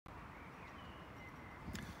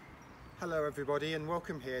Hello everybody and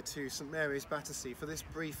welcome here to St Mary's Battersea for this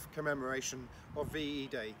brief commemoration of VE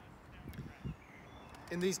Day.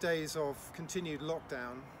 In these days of continued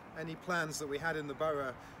lockdown, any plans that we had in the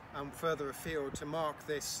borough and further afield to mark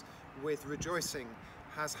this with rejoicing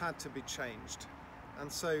has had to be changed.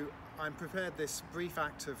 And so I'm prepared this brief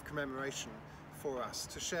act of commemoration for us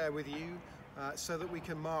to share with you so that we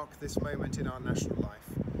can mark this moment in our national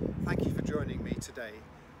life. Thank you for joining me today,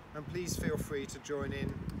 and please feel free to join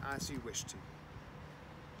in as you wish to.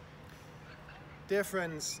 Dear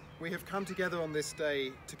friends, we have come together on this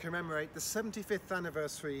day to commemorate the 75th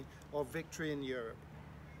anniversary of victory in Europe,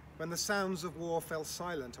 when the sounds of war fell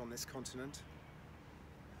silent on this continent.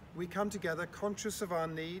 We come together conscious of our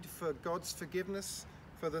need for God's forgiveness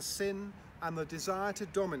for the sin and the desire to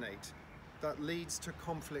dominate that leads to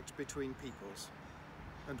conflict between peoples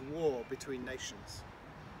and war between nations.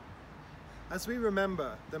 As we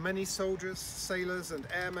remember the many soldiers, sailors and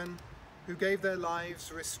airmen who gave their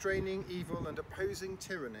lives restraining evil and opposing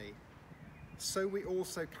tyranny, so we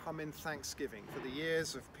also come in thanksgiving for the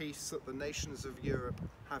years of peace that the nations of Europe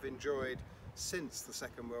have enjoyed since the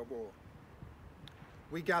Second World War.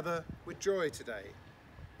 We gather with joy today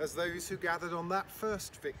as those who gathered on that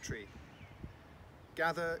first victory,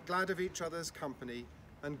 glad of each other's company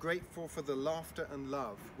and grateful for the laughter and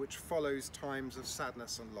love which follows times of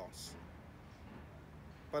sadness and loss.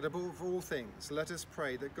 But above all things, let us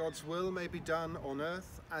pray that God's will may be done on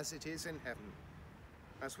earth as it is in heaven,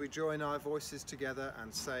 as we join our voices together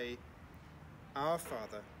and say, Our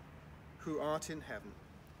Father, who art in heaven,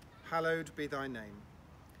 hallowed be thy name.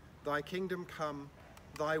 Thy kingdom come,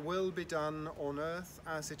 thy will be done on earth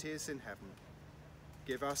as it is in heaven.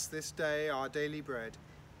 Give us this day our daily bread,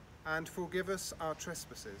 and forgive us our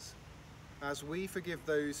trespasses, as we forgive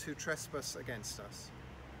those who trespass against us.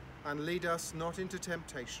 And lead us not into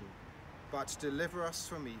temptation, but deliver us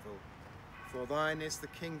from evil. For thine is the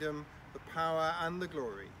kingdom, the power and the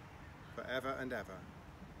glory, forever and ever.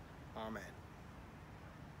 Amen.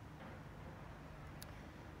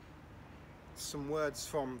 Some words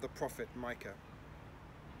from the prophet Micah.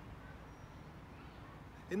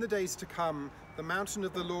 In the days to come, the mountain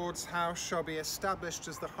of the Lord's house shall be established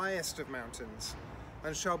as the highest of mountains,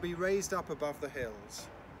 and shall be raised up above the hills.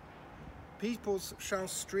 Peoples shall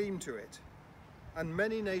stream to it, and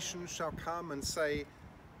many nations shall come and say,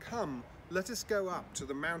 Come, let us go up to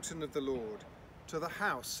the mountain of the Lord, to the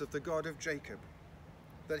house of the God of Jacob,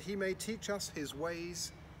 that he may teach us his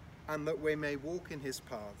ways, and that we may walk in his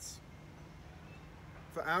paths.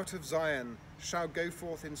 For out of Zion shall go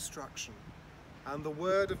forth instruction, and the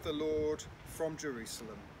word of the Lord from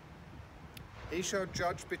Jerusalem. He shall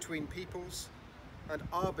judge between peoples, and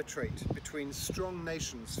arbitrate between strong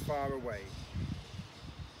nations far away.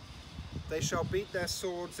 They shall beat their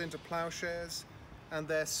swords into plowshares, and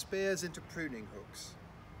their spears into pruning hooks.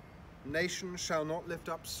 Nation shall not lift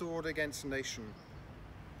up sword against nation,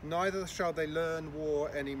 neither shall they learn war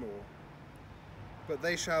any more. But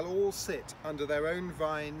they shall all sit under their own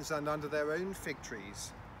vines and under their own fig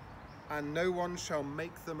trees, and no one shall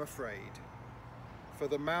make them afraid, for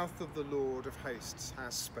the mouth of the Lord of hosts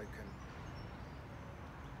has spoken.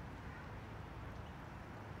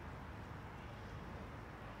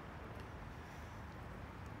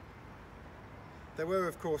 There were,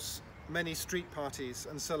 of course, many street parties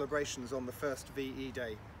and celebrations on the first VE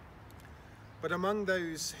Day. But among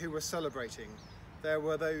those who were celebrating, there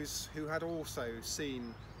were those who had also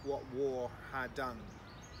seen what war had done.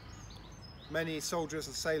 Many soldiers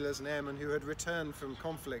and sailors and airmen who had returned from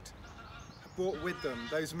conflict brought with them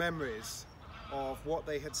those memories of what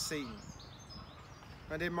they had seen.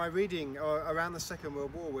 And in my reading around the Second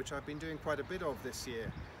World War, which I've been doing quite a bit of this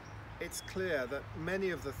year, it's clear that many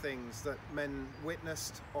of the things that men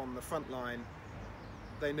witnessed on the front line,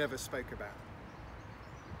 they never spoke about.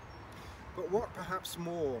 But what perhaps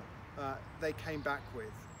more they came back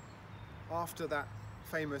with, after that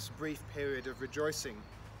famous brief period of rejoicing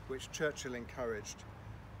which Churchill encouraged,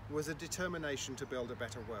 was a determination to build a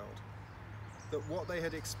better world. That what they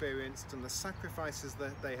had experienced and the sacrifices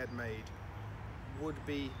that they had made would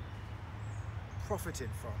be profited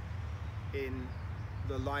from in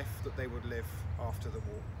the life that they would live after the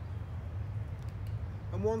war.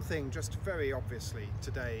 And one thing, just very obviously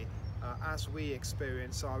today, as we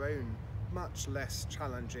experience our own much less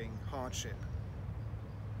challenging hardship,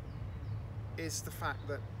 is the fact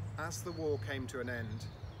that as the war came to an end,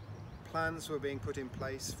 plans were being put in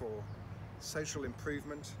place for social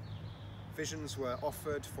improvement, visions were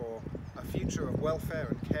offered for a future of welfare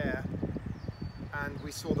and care, and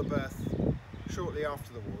we saw the birth, shortly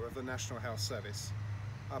after the war, of the National Health Service,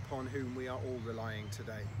 upon whom we are all relying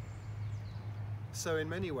today. So in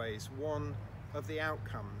many ways, one of the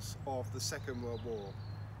outcomes of the Second World War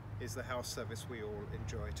is the house service we all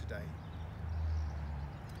enjoy today.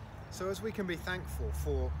 So as we can be thankful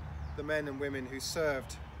for the men and women who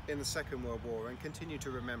served in the Second World War and continue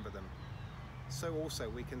to remember them, so also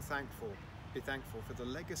we can be thankful for the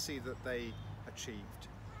legacy that they achieved,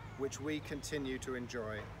 which we continue to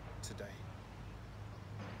enjoy today.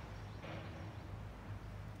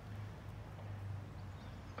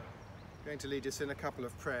 I'm going to lead us in a couple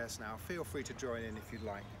of prayers now. Feel free to join in if you'd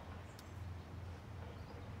like.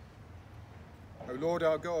 O Lord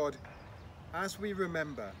our God, as we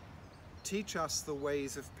remember, teach us the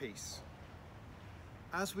ways of peace.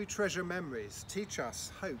 As we treasure memories, teach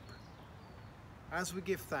us hope. As we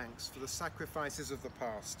give thanks for the sacrifices of the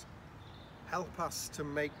past, help us to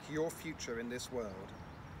make your future in this world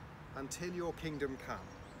until your kingdom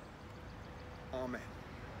come. Amen.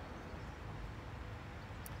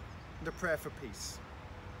 And a prayer for peace.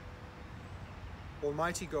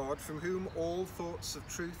 Almighty God, from whom all thoughts of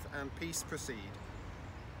truth and peace proceed,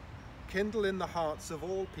 kindle in the hearts of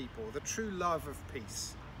all people the true love of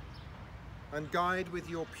peace, and guide with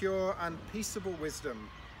your pure and peaceable wisdom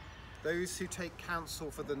those who take counsel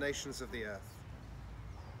for the nations of the earth,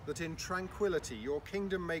 that in tranquility your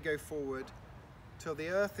kingdom may go forward till the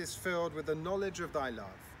earth is filled with the knowledge of thy love,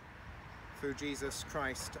 through Jesus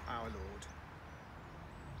Christ our Lord.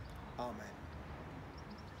 Amen.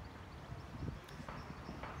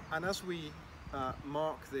 And as we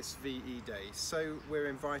mark this VE Day, so we're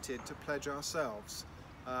invited to pledge ourselves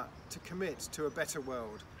to commit to a better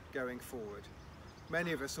world going forward.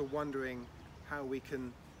 Many of us are wondering how we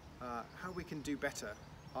can do better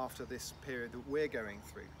after this period that we're going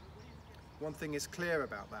through. One thing is clear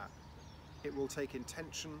about that: it will take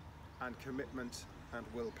intention and commitment and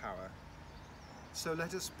willpower. So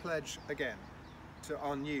let us pledge again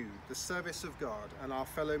to anew the service of God and our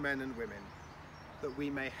fellow men and women, that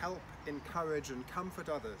we may help, encourage and comfort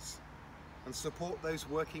others and support those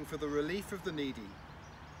working for the relief of the needy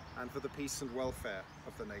and for the peace and welfare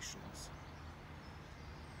of the nations.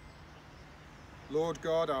 Lord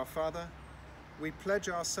God, our Father, we pledge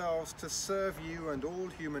ourselves to serve you and all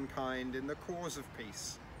humankind in the cause of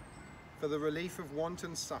peace, for the relief of want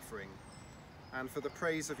and suffering, and for the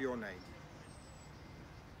praise of your name.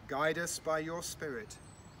 Guide us by your Spirit,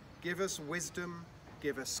 give us wisdom,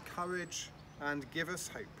 give us courage, and give us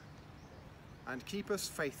hope, and keep us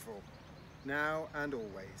faithful, now and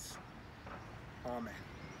always. Amen.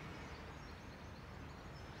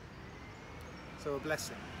 So a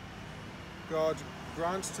blessing. God,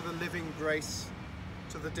 grant to the living grace,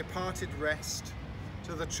 to the departed rest,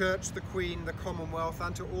 to the Church, the Queen, the Commonwealth,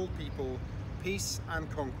 and to all people, peace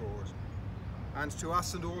and concord, and to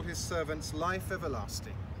us and all his servants, life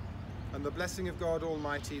everlasting. And the blessing of God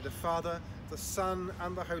Almighty, the Father, the Son,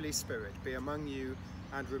 and the Holy Spirit be among you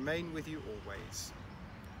and remain with you always.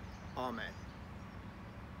 Amen.